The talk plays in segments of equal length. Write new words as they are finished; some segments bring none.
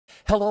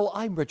Hello,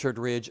 I'm Richard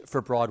Ridge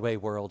for Broadway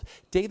World.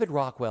 David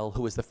Rockwell,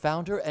 who is the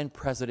founder and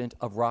president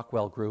of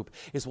Rockwell Group,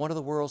 is one of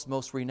the world's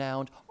most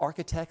renowned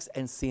architects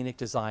and scenic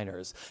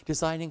designers,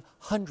 designing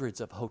hundreds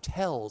of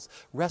hotels,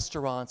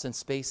 restaurants, and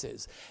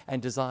spaces,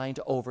 and designed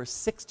over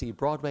 60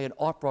 Broadway and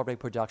off-Broadway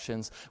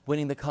productions,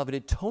 winning the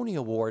coveted Tony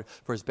Award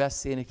for his best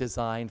scenic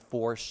design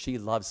for She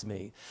Loves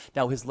Me.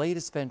 Now, his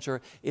latest venture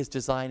is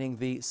designing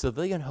the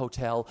Civilian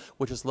Hotel,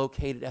 which is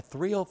located at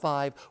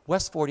 305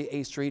 West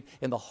 48th Street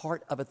in the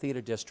heart of a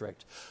theater district.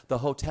 The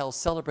hotel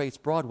celebrates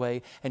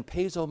Broadway and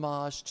pays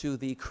homage to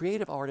the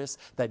creative artists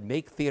that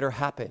make theater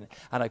happen.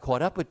 And I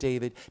caught up with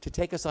David to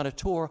take us on a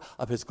tour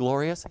of his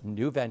glorious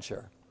new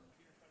venture.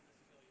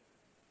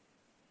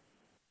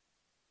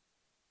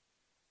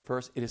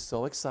 First, it is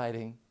so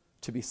exciting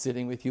to be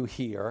sitting with you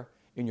here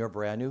in your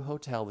brand new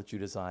hotel that you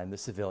designed, the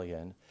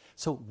Civilian.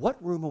 So what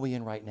room are we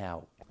in right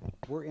now?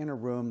 We're in a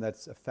room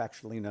that's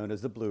affectionately known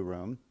as the Blue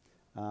Room.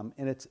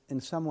 And it's in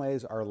some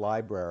ways our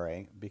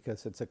library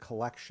because it's a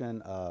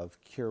collection of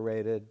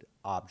curated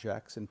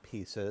objects and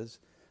pieces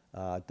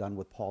done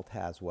with Paul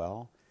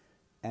Tazewell.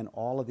 And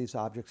all of these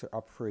objects are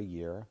up for a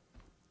year.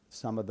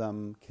 Some of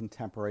them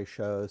contemporary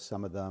shows,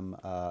 some of them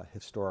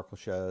historical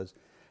shows.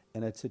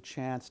 And it's a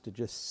chance to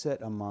just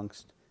sit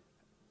amongst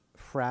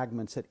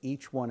fragments that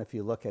each one, if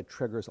you look at,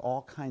 triggers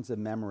all kinds of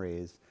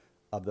memories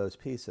of those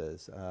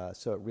pieces.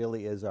 So it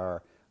really is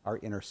our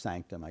inner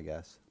sanctum, I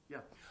guess. Yeah.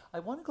 I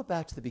want to go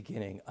back to the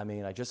beginning. I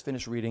mean, I just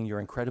finished reading your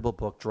incredible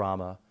book,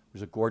 Drama. It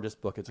was a gorgeous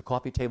book. It's a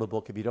coffee table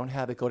book. If you don't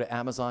have it, go to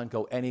Amazon,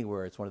 go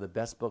anywhere. It's one of the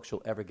best books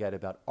you'll ever get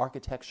about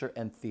architecture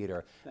and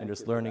theater and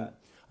just learning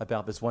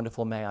about this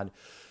wonderful man.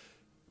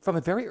 From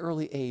a very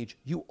early age,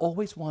 you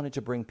always wanted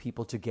to bring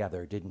people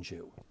together, didn't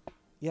you?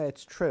 Yeah,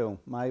 it's true.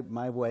 My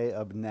way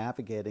of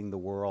navigating the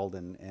world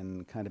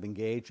and kind of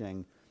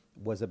engaging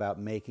was about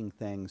making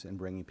things and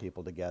bringing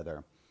people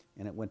together.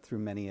 And it went through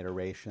many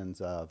iterations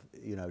of,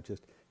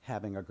 just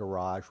having a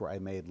garage where I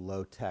made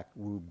low-tech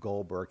Rube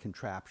Goldberg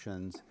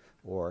contraptions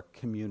or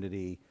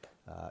community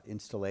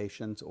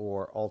installations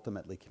or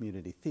ultimately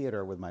community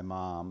theater with my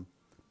mom.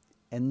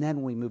 And then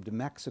when we moved to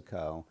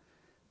Mexico,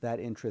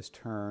 that interest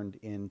turned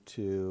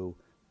into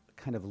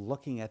kind of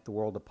looking at the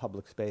world of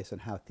public space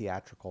and how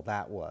theatrical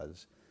that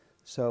was.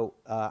 So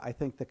I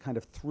think the kind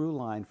of through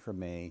line for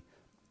me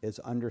is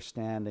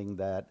understanding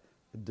that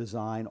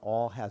design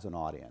all has an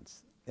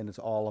audience, and it's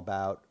all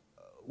about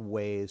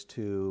ways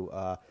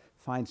to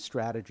find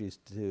strategies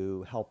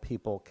to help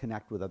people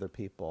connect with other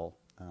people.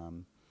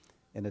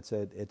 And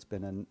it's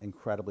been an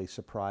incredibly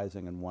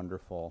surprising and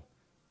wonderful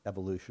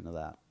evolution of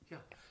that. Yeah.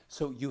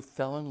 So you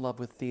fell in love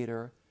with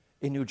theater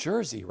in New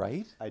Jersey,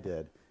 right? I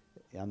did.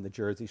 On the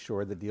Jersey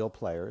Shore, the Deal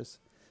Players.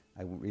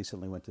 I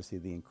recently went to see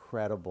the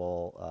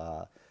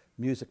incredible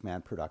Music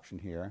Man production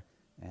here,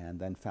 and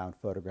then found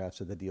photographs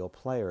of the Deal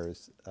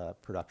Players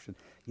production.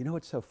 You know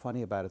what's so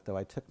funny about it, though?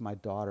 I took my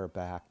daughter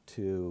back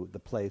to the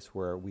place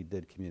where we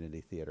did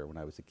community theater when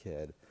I was a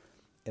kid,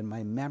 and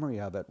my memory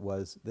of it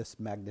was this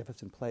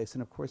magnificent place,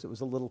 and of course it was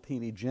a little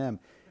teeny gym,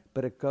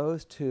 but it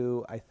goes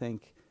to, I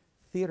think,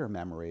 theater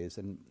memories,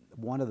 and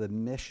one of the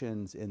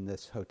missions in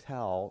this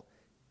hotel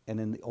and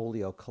in the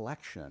Olio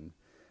collection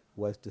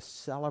was to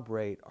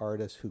celebrate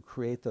artists who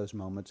create those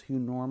moments who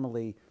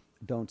normally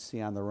don't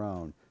see on their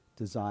own.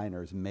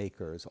 Designers,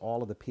 makers,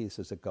 all of the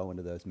pieces that go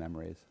into those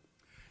memories.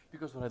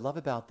 Because what I love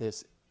about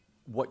this,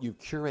 what you've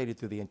curated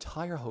through the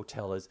entire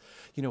hotel is,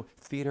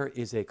 theater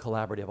is a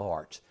collaborative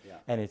art. Yeah.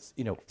 And it's,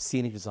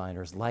 scenic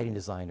designers, lighting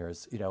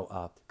designers,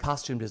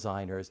 costume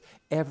designers,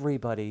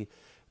 everybody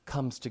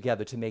comes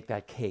together to make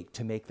that cake,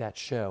 to make that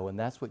show, and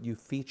that's what you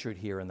featured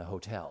here in the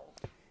hotel.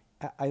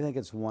 I think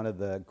it's one of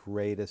the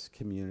greatest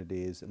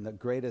communities and the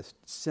greatest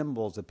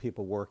symbols of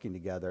people working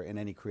together in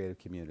any creative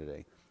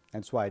community.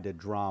 That's why I did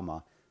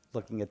Drama,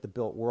 looking at the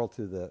built world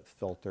through the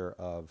filter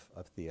of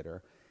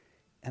theater.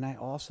 And I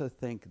also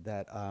think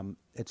that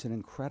it's an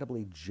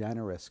incredibly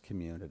generous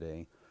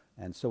community.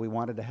 And so we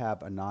wanted to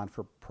have a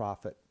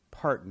non-for-profit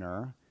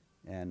partner,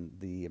 and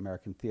the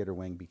American Theater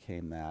Wing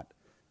became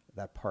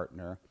that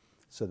partner,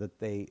 so that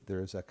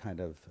there's a kind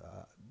of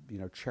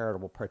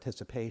charitable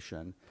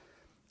participation.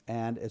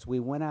 And as we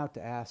went out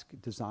to ask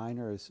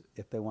designers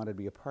if they wanted to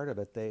be a part of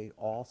it, they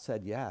all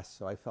said yes.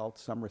 So I felt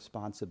some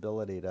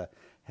responsibility to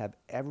have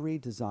every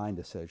design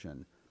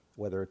decision,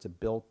 whether it's a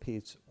built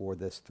piece or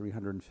this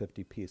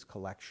 350-piece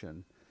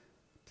collection,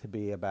 to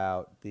be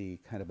about the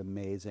kind of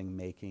amazing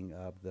making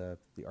of the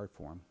art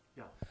form.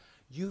 Yeah.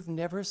 You've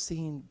never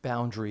seen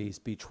boundaries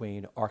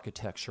between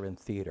architecture and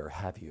theater,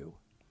 have you?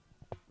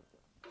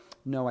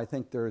 No, I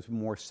think there's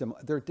more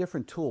there are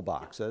different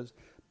toolboxes,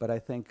 but I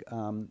think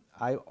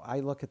I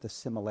look at the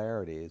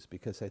similarities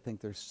because I think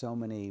there's so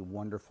many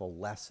wonderful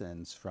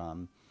lessons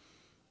from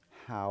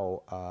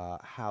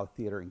how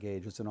theater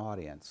engages an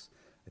audience.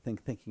 I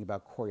think thinking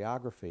about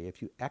choreography,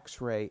 if you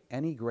x-ray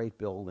any great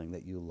building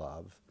that you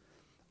love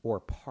or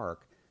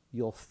park,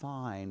 you'll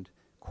find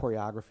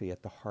choreography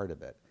at the heart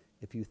of it.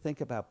 If you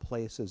think about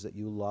places that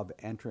you love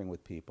entering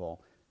with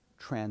people,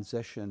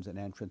 transitions and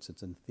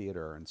entrances in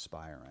theater are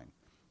inspiring.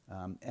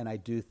 And I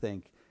do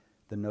think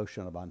the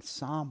notion of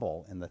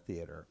ensemble in the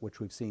theater, which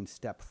we've seen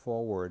step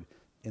forward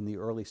in the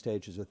early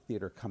stages of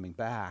theater coming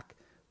back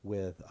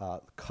with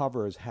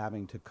covers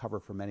having to cover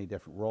for many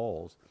different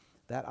roles,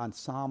 that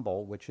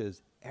ensemble, which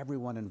is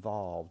everyone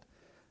involved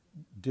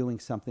doing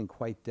something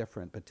quite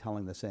different but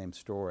telling the same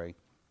story,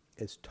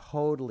 is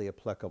totally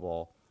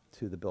applicable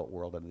to the built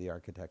world and the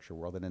architecture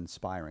world, and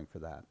inspiring for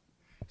that.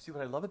 See,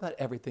 what I love about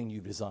everything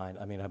you've designed,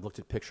 I mean, I've looked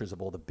at pictures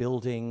of all the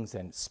buildings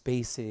and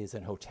spaces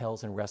and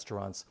hotels and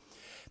restaurants.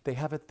 They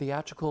have a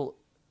theatrical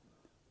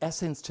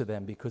essence to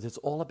them because it's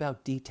all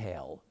about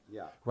detail,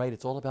 right?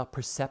 It's all about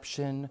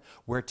perception,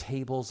 where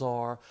tables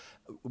are,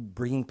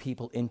 bringing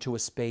people into a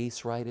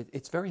space, right?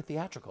 It's very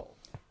theatrical.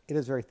 It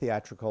is very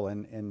theatrical,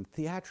 and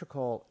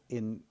theatrical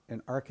in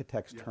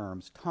architect's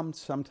terms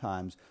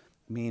sometimes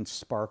means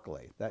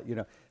sparkly. That, you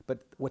know, but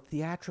what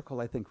theatrical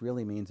I think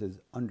really means is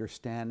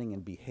understanding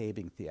and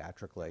behaving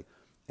theatrically.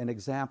 An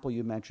example,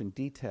 you mentioned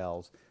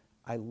details.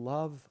 I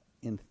love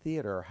in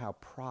theater how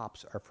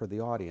props are for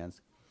the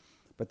audience,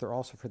 but they're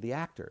also for the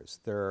actors.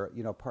 They're,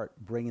 you know, part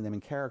bringing them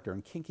in character.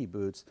 In Kinky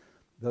Boots,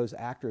 those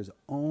actors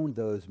owned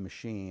those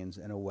machines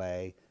in a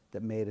way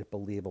that made it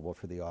believable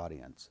for the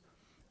audience.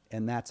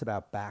 And that's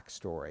about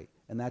backstory.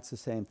 And that's the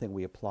same thing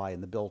we apply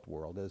in the built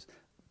world, is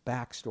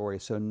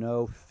backstory, so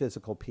no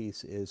physical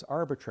piece is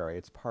arbitrary.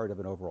 It's part of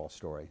an overall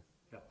story.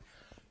 Yeah.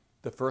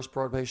 The first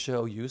Broadway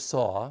show you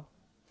saw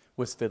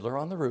was Fiddler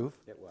on the Roof.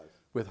 It was.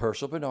 With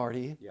Herschel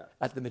Bernardi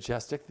at the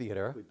Majestic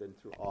Theater. We've been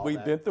through all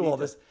We've been through all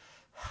this.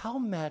 How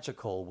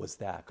magical was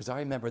that? Because I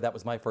remember that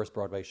was my first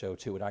Broadway show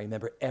too, and I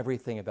remember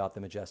everything about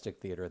the Majestic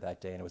Theater that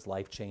day, and it was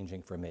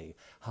life-changing for me.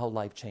 How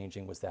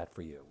life-changing was that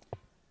for you?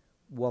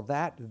 Well,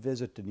 that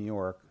visit to New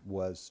York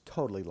was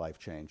totally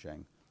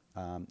life-changing,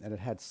 and it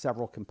had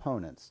several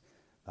components.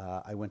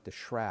 I went to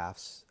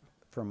Schraff's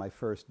for my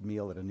first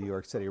meal at a New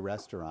York City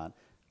restaurant,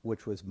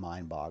 which was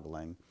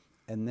mind-boggling.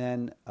 And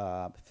then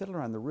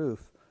Fiddler on the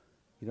Roof,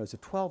 you know, as a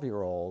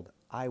 12-year-old,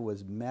 I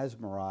was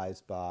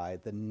mesmerized by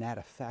the net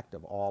effect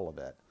of all of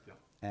it. Yeah.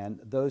 And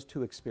those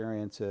two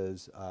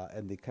experiences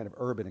and the kind of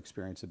urban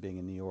experience of being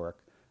in New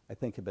York, I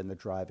think have been the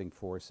driving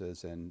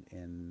forces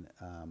in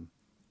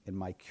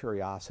my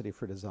curiosity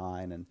for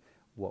design and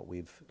what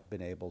we've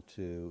been able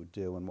to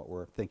do and what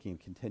we're thinking of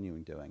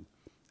continuing doing.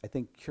 I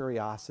think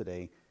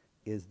curiosity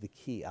is the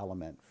key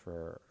element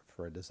for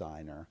a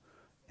designer.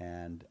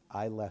 And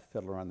I left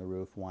Fiddler on the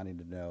Roof wanting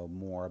to know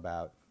more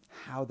about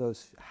how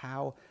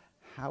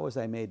was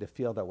I made to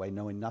feel that way,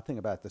 knowing nothing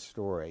about the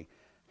story?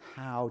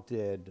 How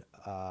did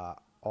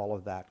all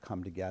of that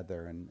come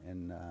together,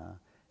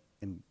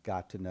 and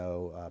got to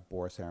know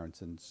Boris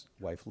Aronson's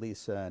wife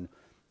Lisa,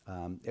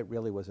 and it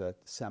really was a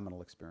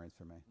seminal experience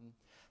for me.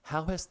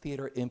 How has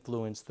theater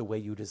influenced the way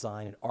you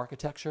design in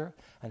architecture,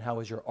 and how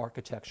has your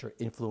architecture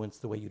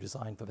influenced the way you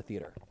design for the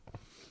theater?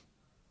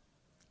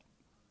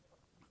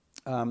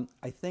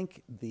 I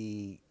think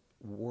the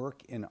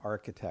work in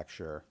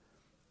architecture,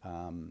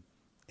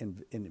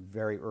 in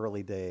very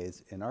early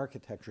days in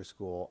architecture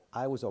school,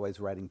 I was always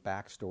writing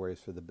backstories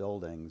for the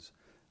buildings,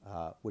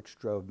 which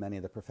drove many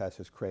of the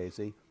professors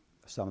crazy.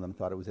 Some of them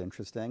thought it was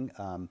interesting,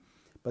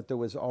 but there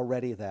was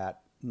already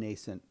that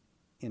nascent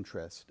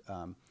interest.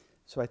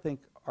 So I think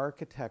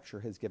architecture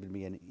has given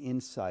me an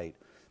insight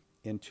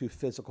into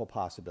physical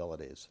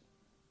possibilities,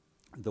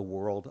 the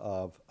world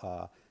of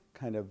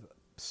kind of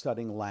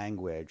studying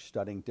language,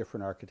 studying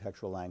different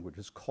architectural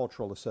languages,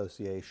 cultural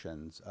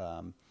associations,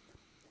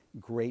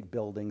 great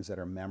buildings that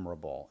are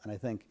memorable. And I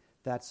think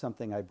that's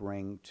something I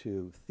bring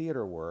to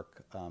theater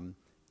work.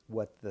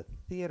 What the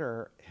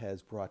theater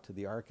has brought to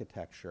the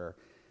architecture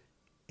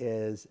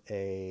is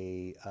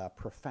a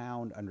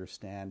profound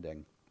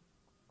understanding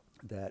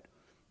that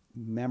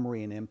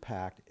memory and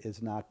impact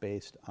is not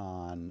based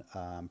on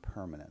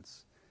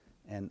permanence.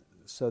 And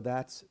so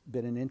that's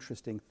been an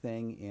interesting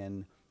thing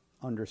in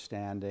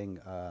understanding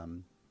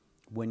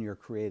when you're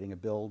creating a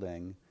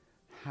building,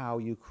 how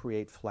you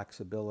create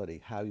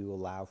flexibility, how you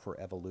allow for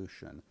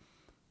evolution.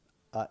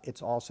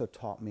 It's also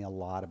taught me a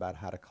lot about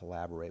how to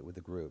collaborate with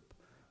a group.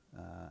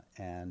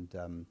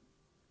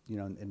 You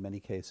know, in many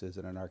cases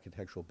in an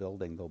architectural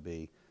building, there'll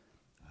be,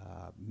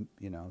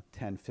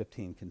 10,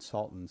 15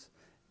 consultants.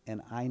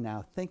 And I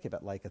now think of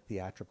it like a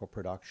theatrical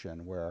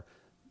production where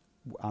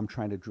I'm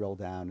trying to drill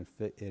down and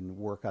fit and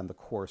work on the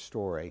core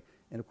story.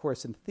 And of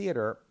course, in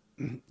theater,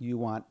 you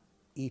want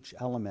each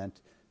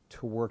element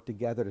to work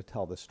together to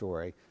tell the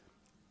story,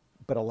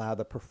 but allow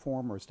the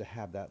performers to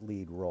have that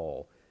lead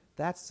role.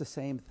 That's the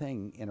same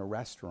thing in a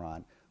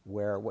restaurant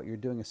where what you're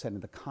doing is setting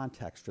the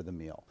context for the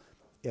meal.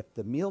 If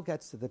the meal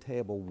gets to the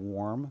table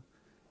warm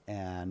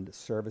and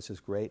service is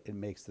great, it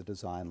makes the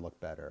design look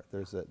better.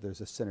 There's a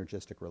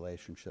synergistic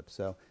relationship.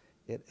 So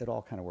it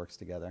all kind of works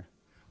together.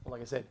 Well,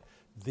 like I said,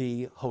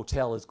 the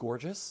hotel is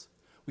gorgeous.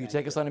 Will you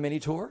take us on a mini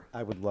tour?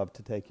 I would love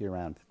to take you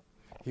around.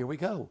 Here we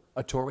go.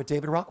 A tour with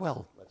David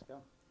Rockwell. Let's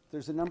go.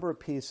 There's a number of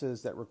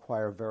pieces that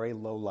require very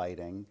low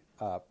lighting,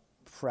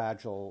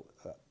 fragile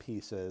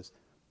pieces.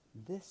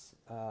 This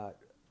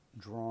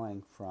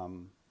drawing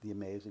from the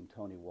amazing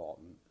Tony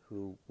Walton,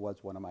 who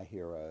was one of my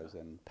heroes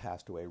and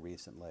passed away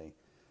recently,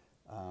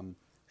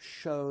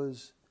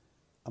 shows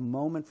a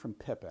moment from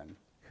Pippin.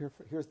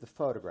 Here's the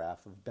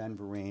photograph of Ben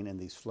Vereen and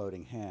these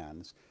floating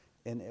hands.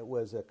 And it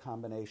was a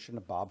combination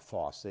of Bob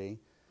Fosse,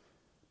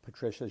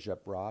 Patricia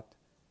Juprot,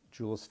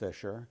 Jules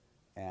Fisher,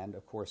 and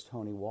of course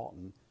Tony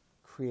Walton,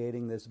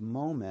 creating this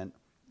moment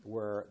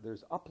where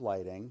there's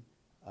uplighting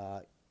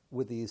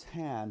with these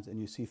hands,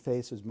 and you see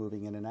faces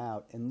moving in and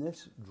out. And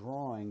this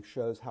drawing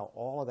shows how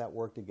all of that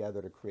worked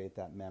together to create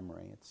that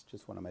memory. It's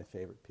just one of my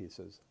favorite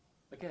pieces.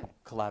 Again,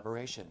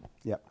 collaboration.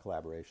 Yep,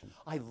 collaboration.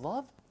 I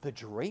love the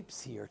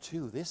drapes here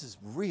too. This is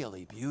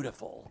really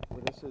beautiful.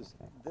 Well,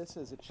 this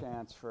is a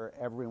chance for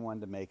everyone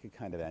to make a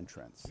kind of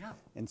entrance. Yeah.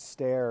 And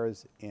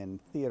stairs in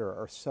theater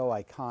are so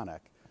iconic.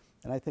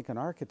 And I think in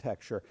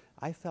architecture,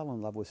 I fell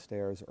in love with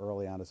stairs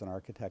early on as an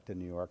architect in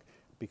New York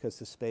because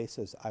the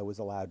spaces I was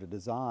allowed to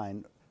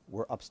design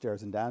were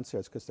upstairs and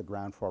downstairs because the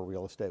ground floor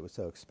real estate was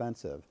so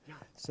expensive. Yeah.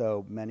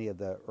 So many of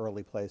the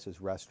early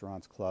places,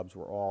 restaurants, clubs,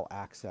 were all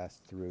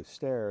accessed through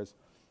stairs.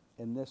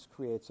 And this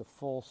creates a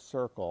full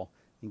circle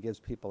and gives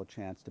people a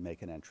chance to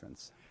make an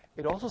entrance.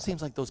 It also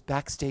seems like those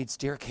backstage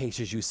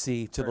staircases you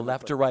see to the Very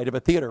left much or right of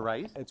a theater,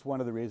 right? It's one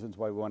of the reasons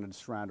why we wanted to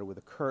surround it with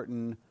a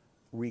curtain,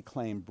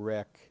 reclaimed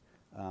brick.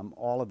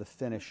 All of the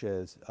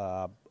finishes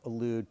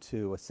allude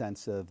to a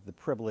sense of the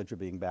privilege of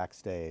being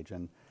backstage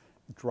and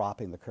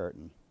dropping the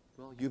curtain.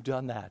 Well, you've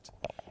done that.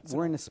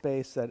 We're in a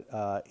space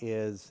that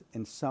is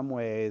in some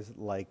ways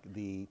like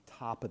the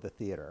top of the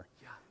theater.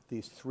 Yeah.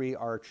 These 3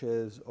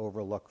 arches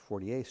overlook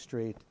 48th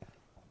Street,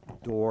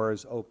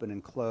 doors open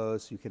and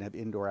close, you can have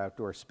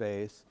indoor-outdoor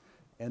space,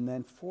 and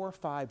then 4 or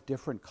 5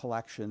 different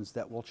collections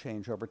that will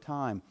change over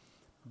time.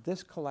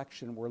 This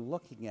collection we're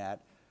looking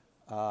at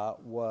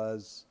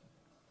was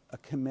a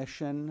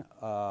commission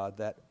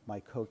that my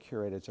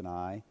co-curators and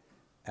I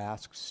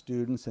asked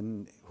students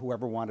and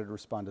whoever wanted to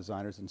respond,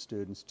 designers and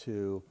students,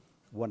 to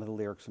one of the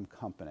lyrics from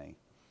Company,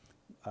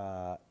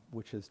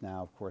 which has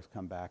now, of course,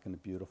 come back in a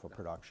beautiful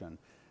production.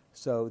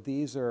 So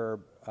these are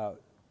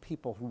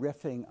people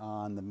riffing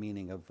on the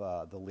meaning of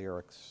the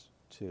lyrics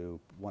to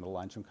one of the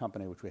lines from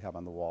Company, which we have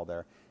on the wall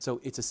there.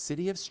 So it's a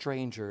city of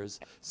strangers.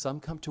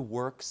 Some come to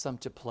work, some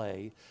to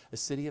play. A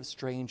city of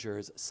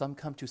strangers. Some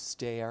come to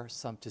stare,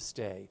 some to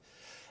stay.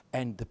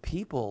 And the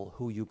people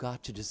who you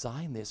got to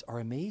design this are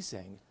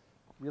amazing.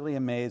 Really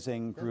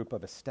amazing group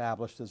of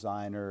established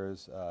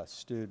designers,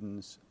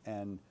 students,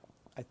 and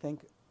I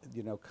think,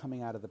 you know,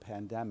 coming out of the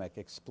pandemic,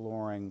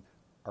 exploring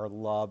our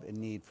love and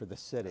need for the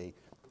city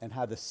and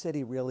how the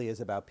city really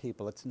is about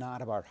people. It's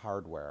not about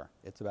hardware.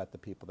 It's about the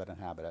people that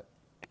inhabit it.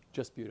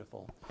 Just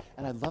beautiful.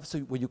 And I love, so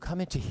when you come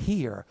into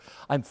here,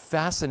 I'm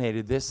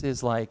fascinated. This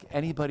is like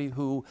anybody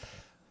who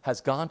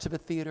has gone to the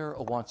theater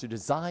or wants to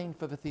design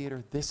for the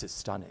theater, this is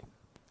stunning.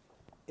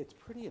 It's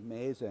pretty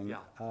amazing.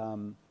 Yeah.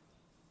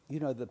 You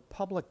know, the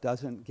public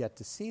doesn't get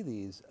to see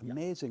these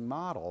amazing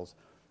models.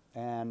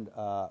 And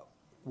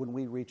when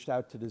we reached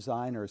out to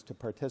designers to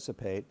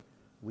participate,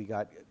 we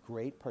got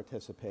great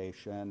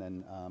participation.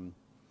 And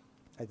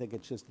I think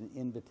it's just an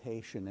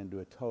invitation into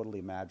a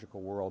totally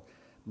magical world.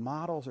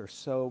 Models are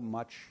so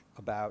much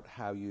about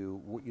how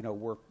you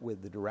work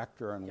with the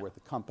director and with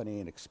the company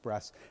and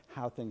express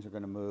how things are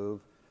going to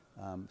move.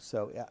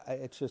 So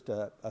it's just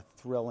a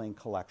thrilling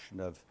collection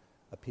of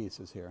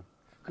pieces here.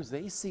 Because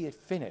they see it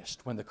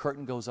finished when the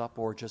curtain goes up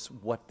or just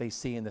what they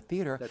see in the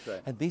theater. That's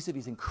right. And these are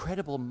these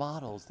incredible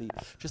models.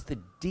 Just the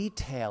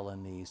detail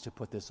in these to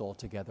put this all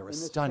together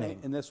is stunning.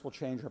 And this will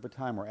change over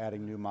time. We're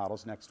adding new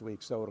models next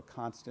week, so it'll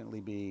constantly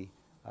be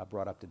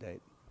brought up to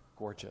date.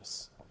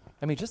 Gorgeous.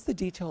 I mean, just the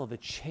detail of the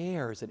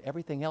chairs and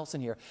everything else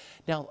in here.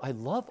 Now, I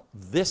love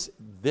this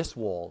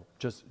wall.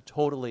 Just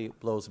totally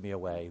blows me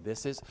away.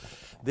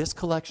 This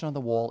collection on the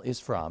wall is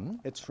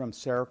from? It's from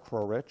Sarah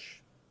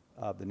Krolrich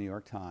of the New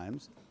York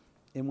Times.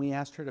 And we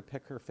asked her to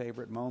pick her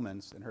favorite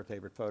moments and her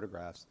favorite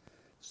photographs.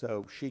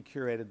 So she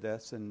curated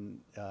this, and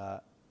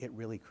it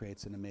really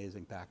creates an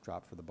amazing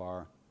backdrop for the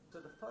bar. So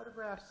the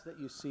photographs that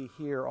you see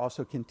here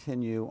also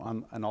continue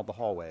on all the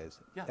hallways.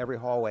 Yeah. Every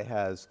hallway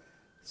has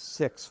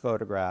 6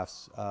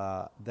 photographs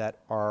that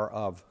are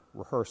of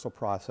rehearsal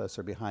process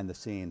or behind the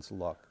scenes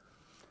look.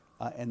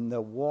 And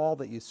the wall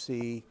that you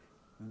see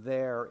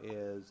there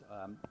is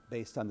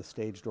based on the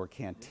Stage Door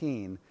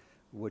Canteen,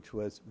 which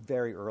was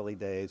very early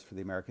days for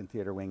the American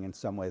Theater Wing, in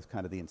some ways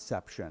kind of the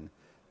inception.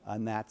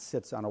 And that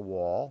sits on a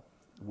wall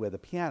with a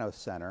piano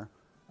center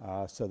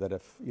so that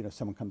if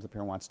someone comes up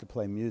here and wants to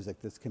play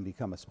music, this can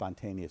become a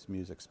spontaneous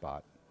music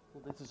spot.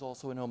 Well, this is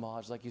also an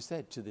homage, like you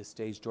said, to the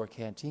Stage Door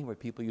Canteen where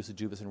people used to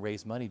do this and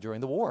raise money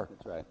during the war.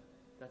 That's right.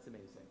 That's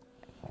amazing.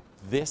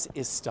 This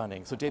is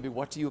stunning. So, David,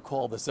 what do you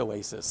call this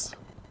oasis?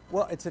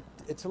 Well, it's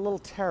a little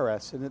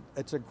terrace, and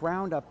it's a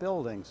ground-up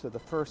building. So the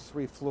first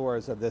 3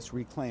 floors of this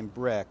reclaimed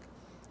brick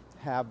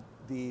have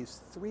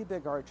these 3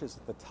 big arches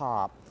at the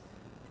top,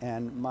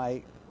 and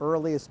my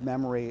earliest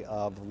memory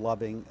of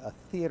loving a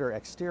theater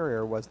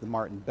exterior was the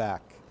Martin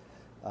Beck,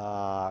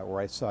 where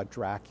I saw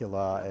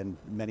Dracula and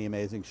many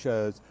amazing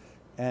shows.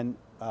 And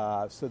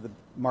so the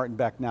Martin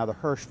Beck, now the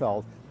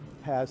Hirschfeld,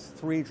 has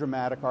 3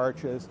 dramatic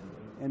arches,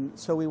 and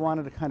so we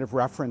wanted to kind of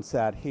reference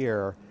that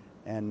here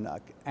and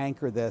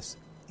anchor this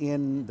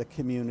in the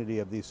community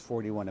of these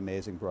 41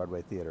 amazing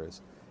Broadway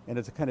theaters. And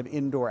it's a kind of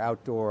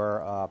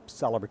indoor-outdoor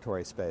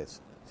celebratory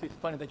space. See, it's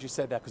funny that you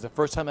said that, because the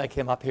first time I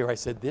came up here, I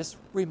said, this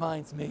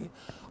reminds me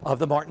of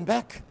the Martin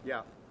Beck.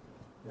 Yeah.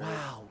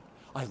 Wow.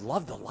 I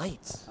love the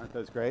lights. Aren't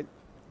those great?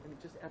 I mean,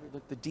 just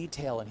look, the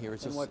detail in here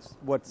is And just...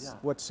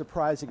 what's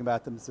surprising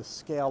about them is the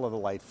scale of the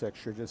light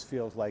fixture just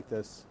feels like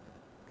this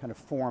kind of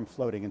form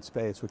floating in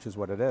space, which is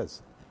what it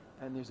is.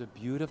 And there's a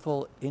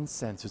beautiful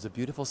incense. There's a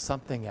beautiful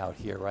something out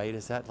here, right?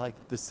 Is that like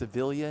the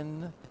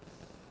civilian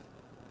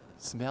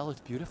smell? It's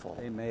beautiful.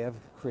 They may have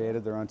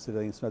created their own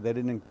civilian smell. They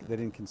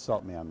didn't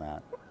consult me on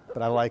that,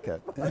 but I like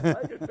it. I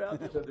like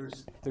it, So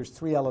there's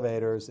 3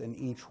 elevators, and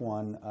each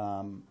one,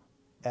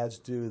 as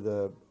do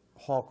the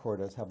hall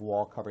corridors, have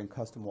wall covering,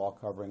 custom wall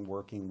covering,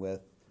 working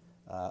with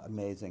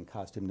amazing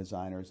costume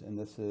designers. And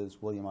this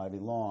is William Ivy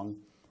Long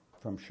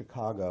from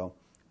Chicago,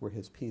 where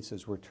his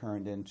pieces were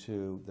turned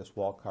into this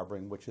wall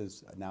covering, which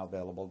is now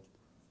available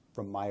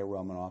from Maya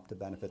Romanoff to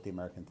benefit the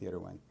American Theater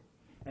Wing.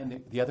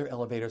 And the other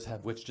elevators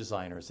have which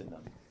designers in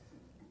them?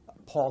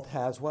 Paul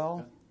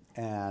Tazwell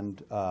and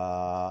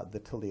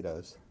the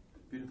Toledos.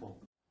 Beautiful.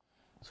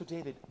 So,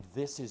 David,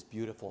 this is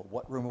beautiful.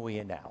 What room are we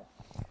in now?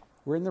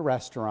 We're in the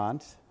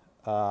restaurant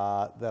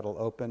that'll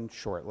open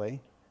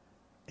shortly.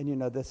 And you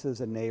know, this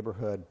is a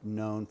neighborhood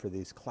known for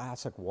these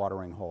classic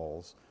watering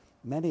holes,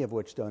 many of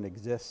which don't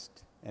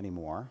exist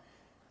anymore.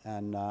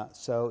 And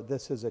so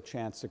this is a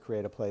chance to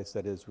create a place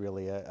that is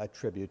really a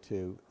tribute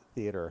to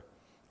theater.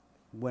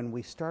 When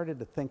we started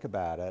to think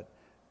about it,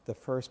 the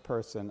first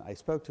person I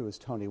spoke to was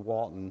Tony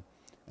Walton,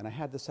 and I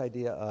had this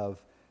idea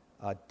of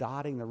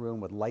dotting the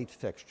room with light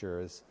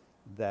fixtures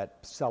that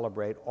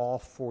celebrate all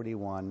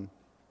 41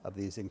 of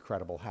these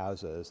incredible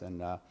houses.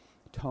 And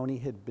Tony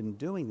had been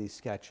doing these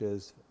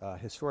sketches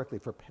historically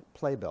for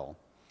Playbill,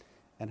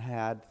 and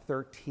had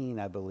 13,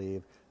 I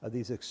believe, of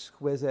these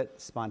exquisite,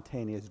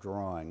 spontaneous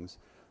drawings.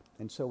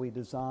 And so we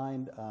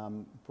designed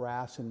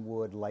brass and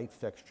wood light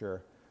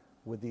fixture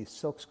with these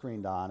silk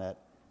screened on it,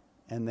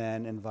 and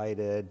then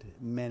invited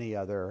many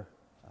other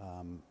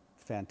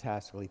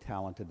fantastically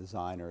talented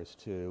designers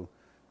to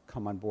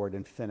come on board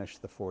and finish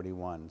the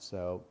 41.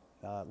 So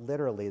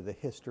literally the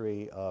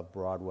history of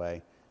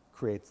Broadway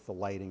creates the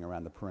lighting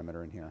around the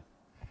perimeter in here.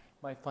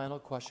 My final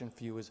question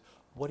for you is,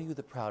 what are you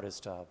the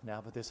proudest of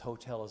now that this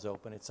hotel is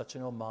open? It's such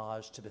an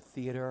homage to the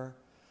theater,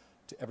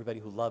 to everybody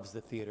who loves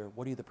the theater.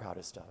 What are you the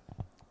proudest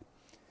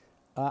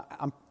of?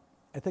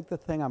 I think the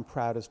thing I'm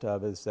proudest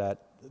of is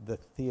that the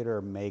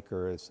theater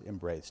makers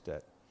embraced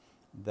it,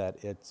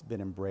 that it's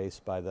been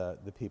embraced by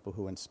the people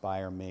who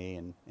inspire me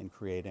in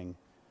creating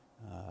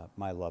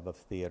my love of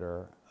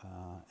theater,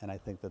 and I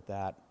think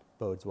that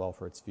bodes well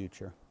for its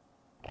future.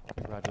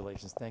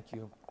 Congratulations. Thank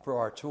you for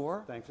our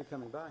tour. Thanks for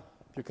coming by.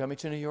 If you're coming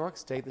to New York,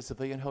 stay at the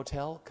Civilian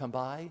Hotel, come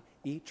by,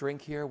 eat, drink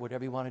here,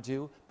 whatever you want to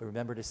do, but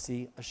remember to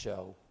see a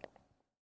show.